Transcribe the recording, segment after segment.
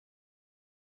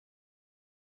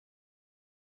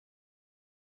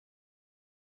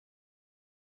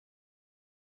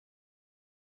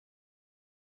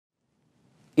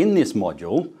In this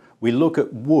module, we look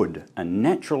at wood, a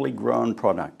naturally grown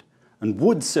product, and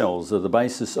wood cells are the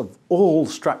basis of all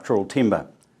structural timber.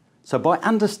 So by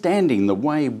understanding the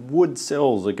way wood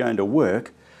cells are going to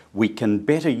work, we can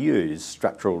better use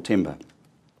structural timber.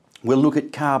 We'll look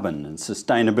at carbon and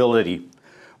sustainability.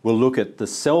 We'll look at the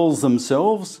cells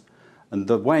themselves and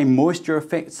the way moisture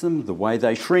affects them, the way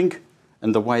they shrink,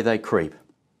 and the way they creep.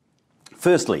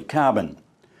 Firstly, carbon.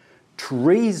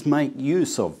 Trees make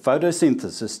use of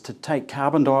photosynthesis to take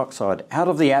carbon dioxide out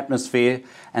of the atmosphere,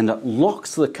 and it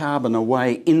locks the carbon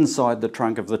away inside the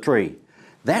trunk of the tree.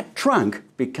 That trunk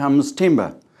becomes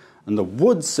timber, and the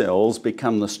wood cells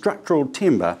become the structural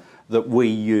timber that we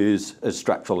use as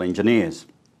structural engineers.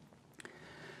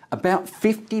 About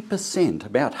 50%,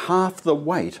 about half the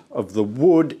weight of the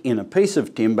wood in a piece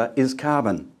of timber is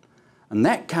carbon, and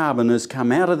that carbon has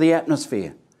come out of the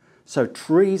atmosphere. So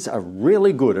trees are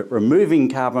really good at removing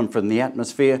carbon from the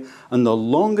atmosphere, and the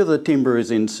longer the timber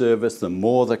is in service, the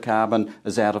more the carbon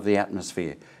is out of the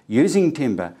atmosphere. Using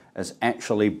timber is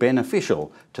actually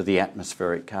beneficial to the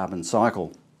atmospheric carbon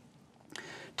cycle.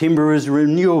 Timber is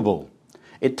renewable.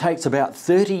 It takes about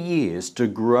 30 years to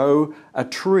grow a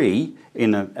tree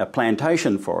in a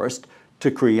plantation forest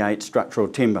to create structural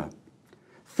timber.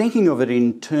 Thinking of it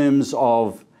in terms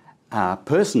of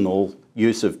personal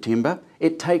use of timber,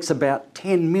 it takes about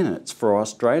 10 minutes for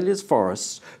Australia's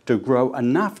forests to grow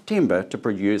enough timber to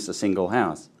produce a single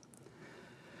house.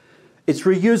 It's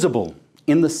reusable.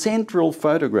 In the central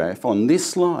photograph on this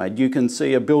slide, you can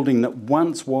see a building that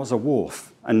once was a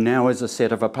wharf and now is a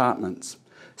set of apartments,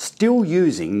 still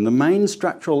using the main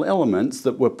structural elements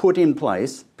that were put in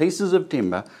place, pieces of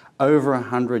timber, over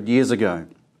 100 years ago.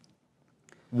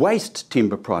 Waste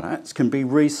timber products can be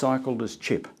recycled as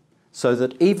chip, so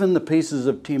that even the pieces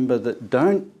of timber that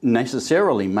don't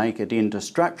necessarily make it into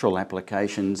structural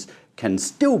applications can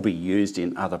still be used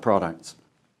in other products.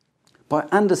 By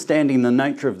understanding the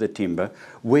nature of the timber,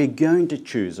 we're going to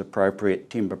choose appropriate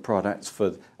timber products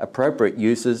for appropriate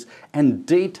uses and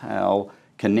detail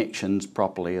connections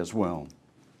properly as well.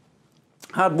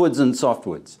 Hardwoods and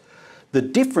softwoods. The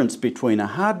difference between a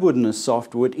hardwood and a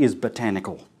softwood is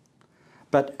botanical.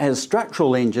 But as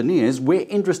structural engineers, we're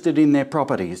interested in their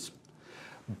properties.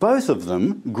 Both of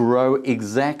them grow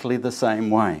exactly the same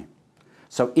way.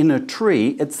 So in a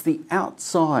tree, it's the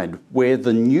outside where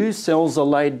the new cells are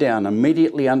laid down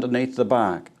immediately underneath the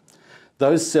bark.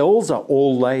 Those cells are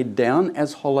all laid down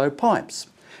as hollow pipes.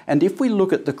 And if we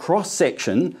look at the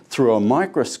cross-section through a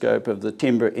microscope of the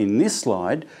timber in this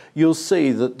slide, you'll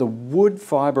see that the wood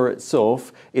fibre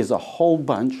itself is a whole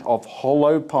bunch of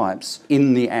hollow pipes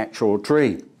in the actual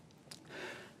tree.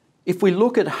 If we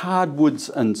look at hardwoods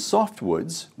and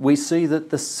softwoods, we see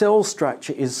that the cell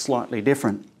structure is slightly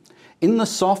different. In the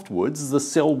softwoods, the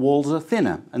cell walls are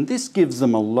thinner, and this gives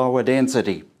them a lower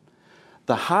density.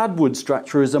 The hardwood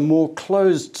structure is a more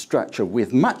closed structure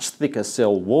with much thicker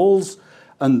cell walls,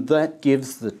 and that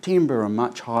gives the timber a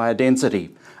much higher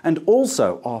density, and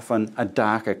also often a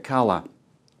darker colour.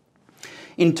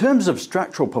 In terms of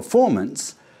structural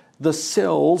performance, the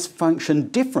cells function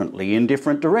differently in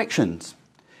different directions.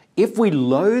 If we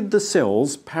load the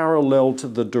cells parallel to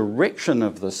the direction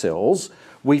of the cells,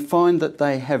 we find that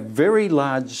they have very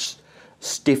large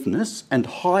stiffness and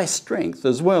high strength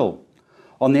as well.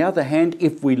 On the other hand,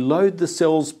 if we load the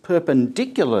cells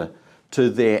perpendicular to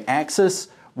their axis,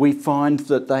 we find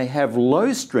that they have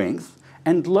low strength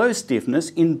and low stiffness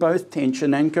in both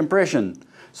tension and compression.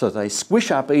 So they squish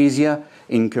up easier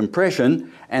in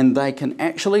compression, and they can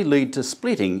actually lead to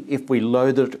splitting if we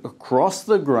load it across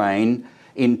the grain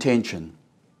in tension.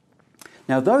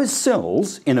 Now those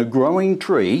cells in a growing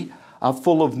tree are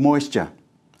full of moisture,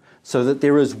 so that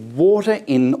there is water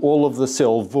in all of the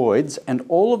cell voids, and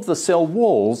all of the cell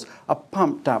walls are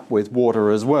pumped up with water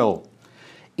as well.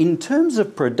 In terms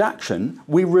of production,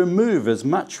 we remove as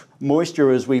much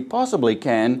moisture as we possibly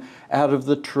can out of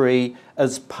the tree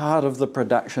as part of the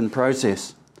production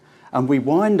process. And we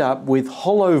wind up with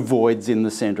hollow voids in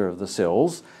the centre of the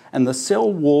cells, and the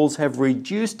cell walls have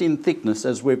reduced in thickness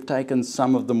as we've taken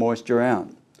some of the moisture out.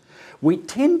 We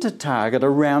tend to target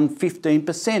around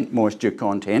 15% moisture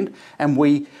content, and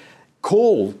we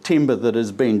call timber that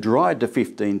has been dried to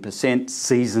 15%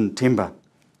 seasoned timber.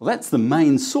 Well, that's the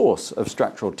main source of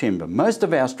structural timber. Most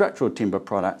of our structural timber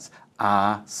products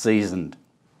are seasoned.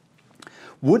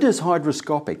 Wood is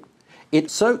hygroscopic.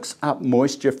 It soaks up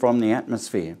moisture from the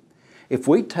atmosphere. If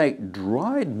we take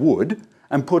dried wood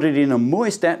and put it in a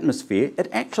moist atmosphere, it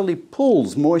actually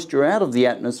pulls moisture out of the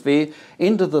atmosphere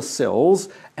into the cells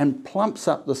and plumps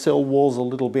up the cell walls a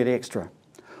little bit extra.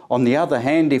 On the other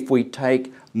hand, if we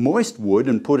take moist wood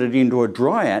and put it into a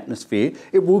dry atmosphere,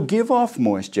 it will give off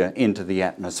moisture into the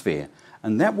atmosphere,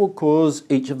 and that will cause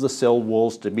each of the cell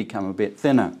walls to become a bit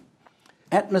thinner.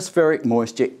 Atmospheric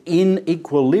moisture in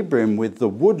equilibrium with the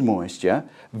wood moisture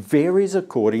varies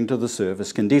according to the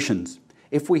surface conditions.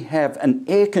 If we have an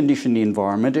air-conditioned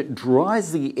environment, it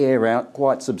dries the air out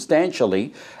quite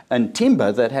substantially, and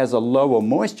timber that has a lower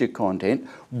moisture content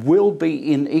will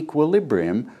be in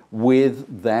equilibrium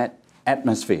with that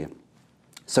atmosphere.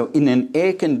 So in an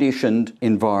air-conditioned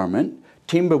environment,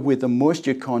 timber with a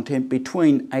moisture content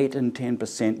between 8 and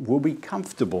 10% will be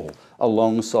comfortable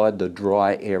alongside the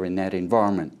dry air in that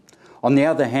environment. On the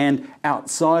other hand,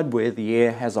 outside where the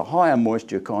air has a higher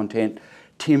moisture content,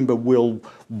 timber will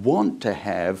want to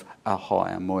have a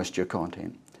higher moisture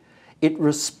content. It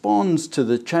responds to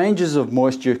the changes of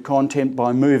moisture content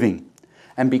by moving.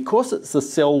 And because it's the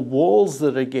cell walls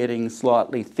that are getting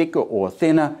slightly thicker or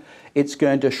thinner, it's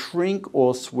going to shrink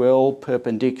or swell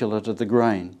perpendicular to the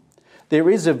grain. There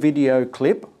is a video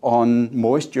clip on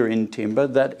moisture in timber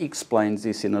that explains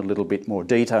this in a little bit more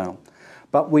detail.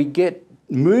 But we get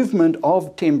movement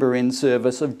of timber in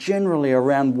surface of generally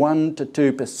around 1 to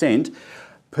 2%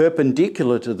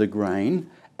 perpendicular to the grain,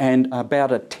 and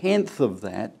about 1/10 of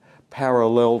that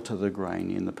parallel to the grain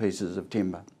in the pieces of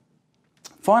timber.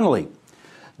 Finally,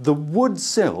 the wood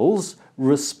cells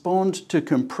respond to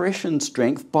compression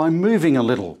strength by moving a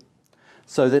little,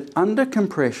 so that under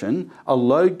compression a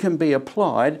load can be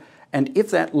applied, and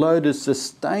if that load is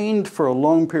sustained for a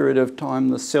long period of time,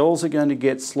 the cells are going to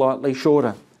get slightly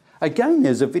shorter. Again,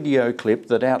 there's a video clip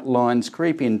that outlines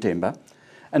creep in timber,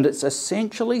 and it's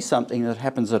essentially something that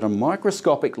happens at a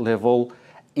microscopic level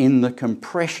in the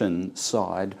compression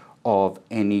side of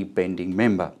any bending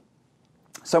member.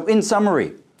 So in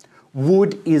summary,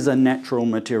 wood is a natural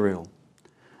material,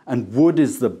 and wood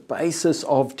is the basis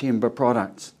of timber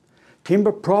products.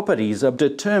 Timber properties are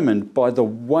determined by the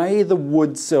way the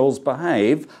wood cells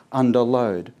behave under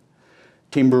load.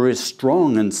 Timber is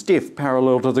strong and stiff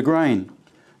parallel to the grain.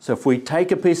 So if we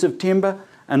take a piece of timber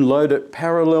and load it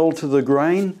parallel to the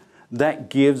grain, that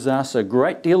gives us a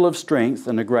great deal of strength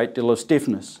and a great deal of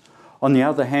stiffness. On the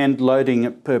other hand, loading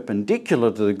it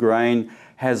perpendicular to the grain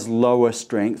has lower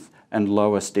strength and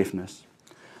lower stiffness.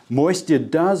 Moisture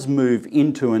does move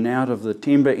into and out of the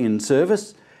timber in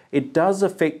surface. It does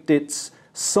affect its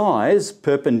size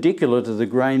perpendicular to the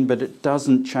grain, but it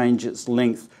doesn't change its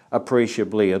length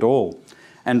appreciably at all.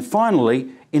 And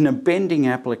finally, in a bending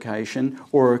application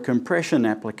or a compression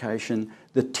application,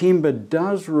 the timber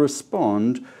does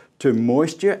respond to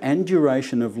moisture and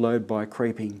duration of load by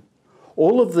creeping.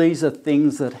 All of these are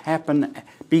things that happen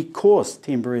because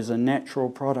timber is a natural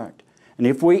product. And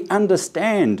if we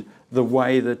understand the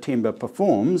way the timber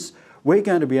performs, we're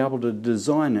going to be able to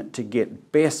design it to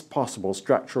get best possible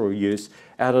structural use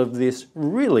out of this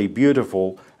really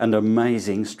beautiful and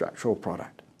amazing structural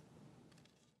product.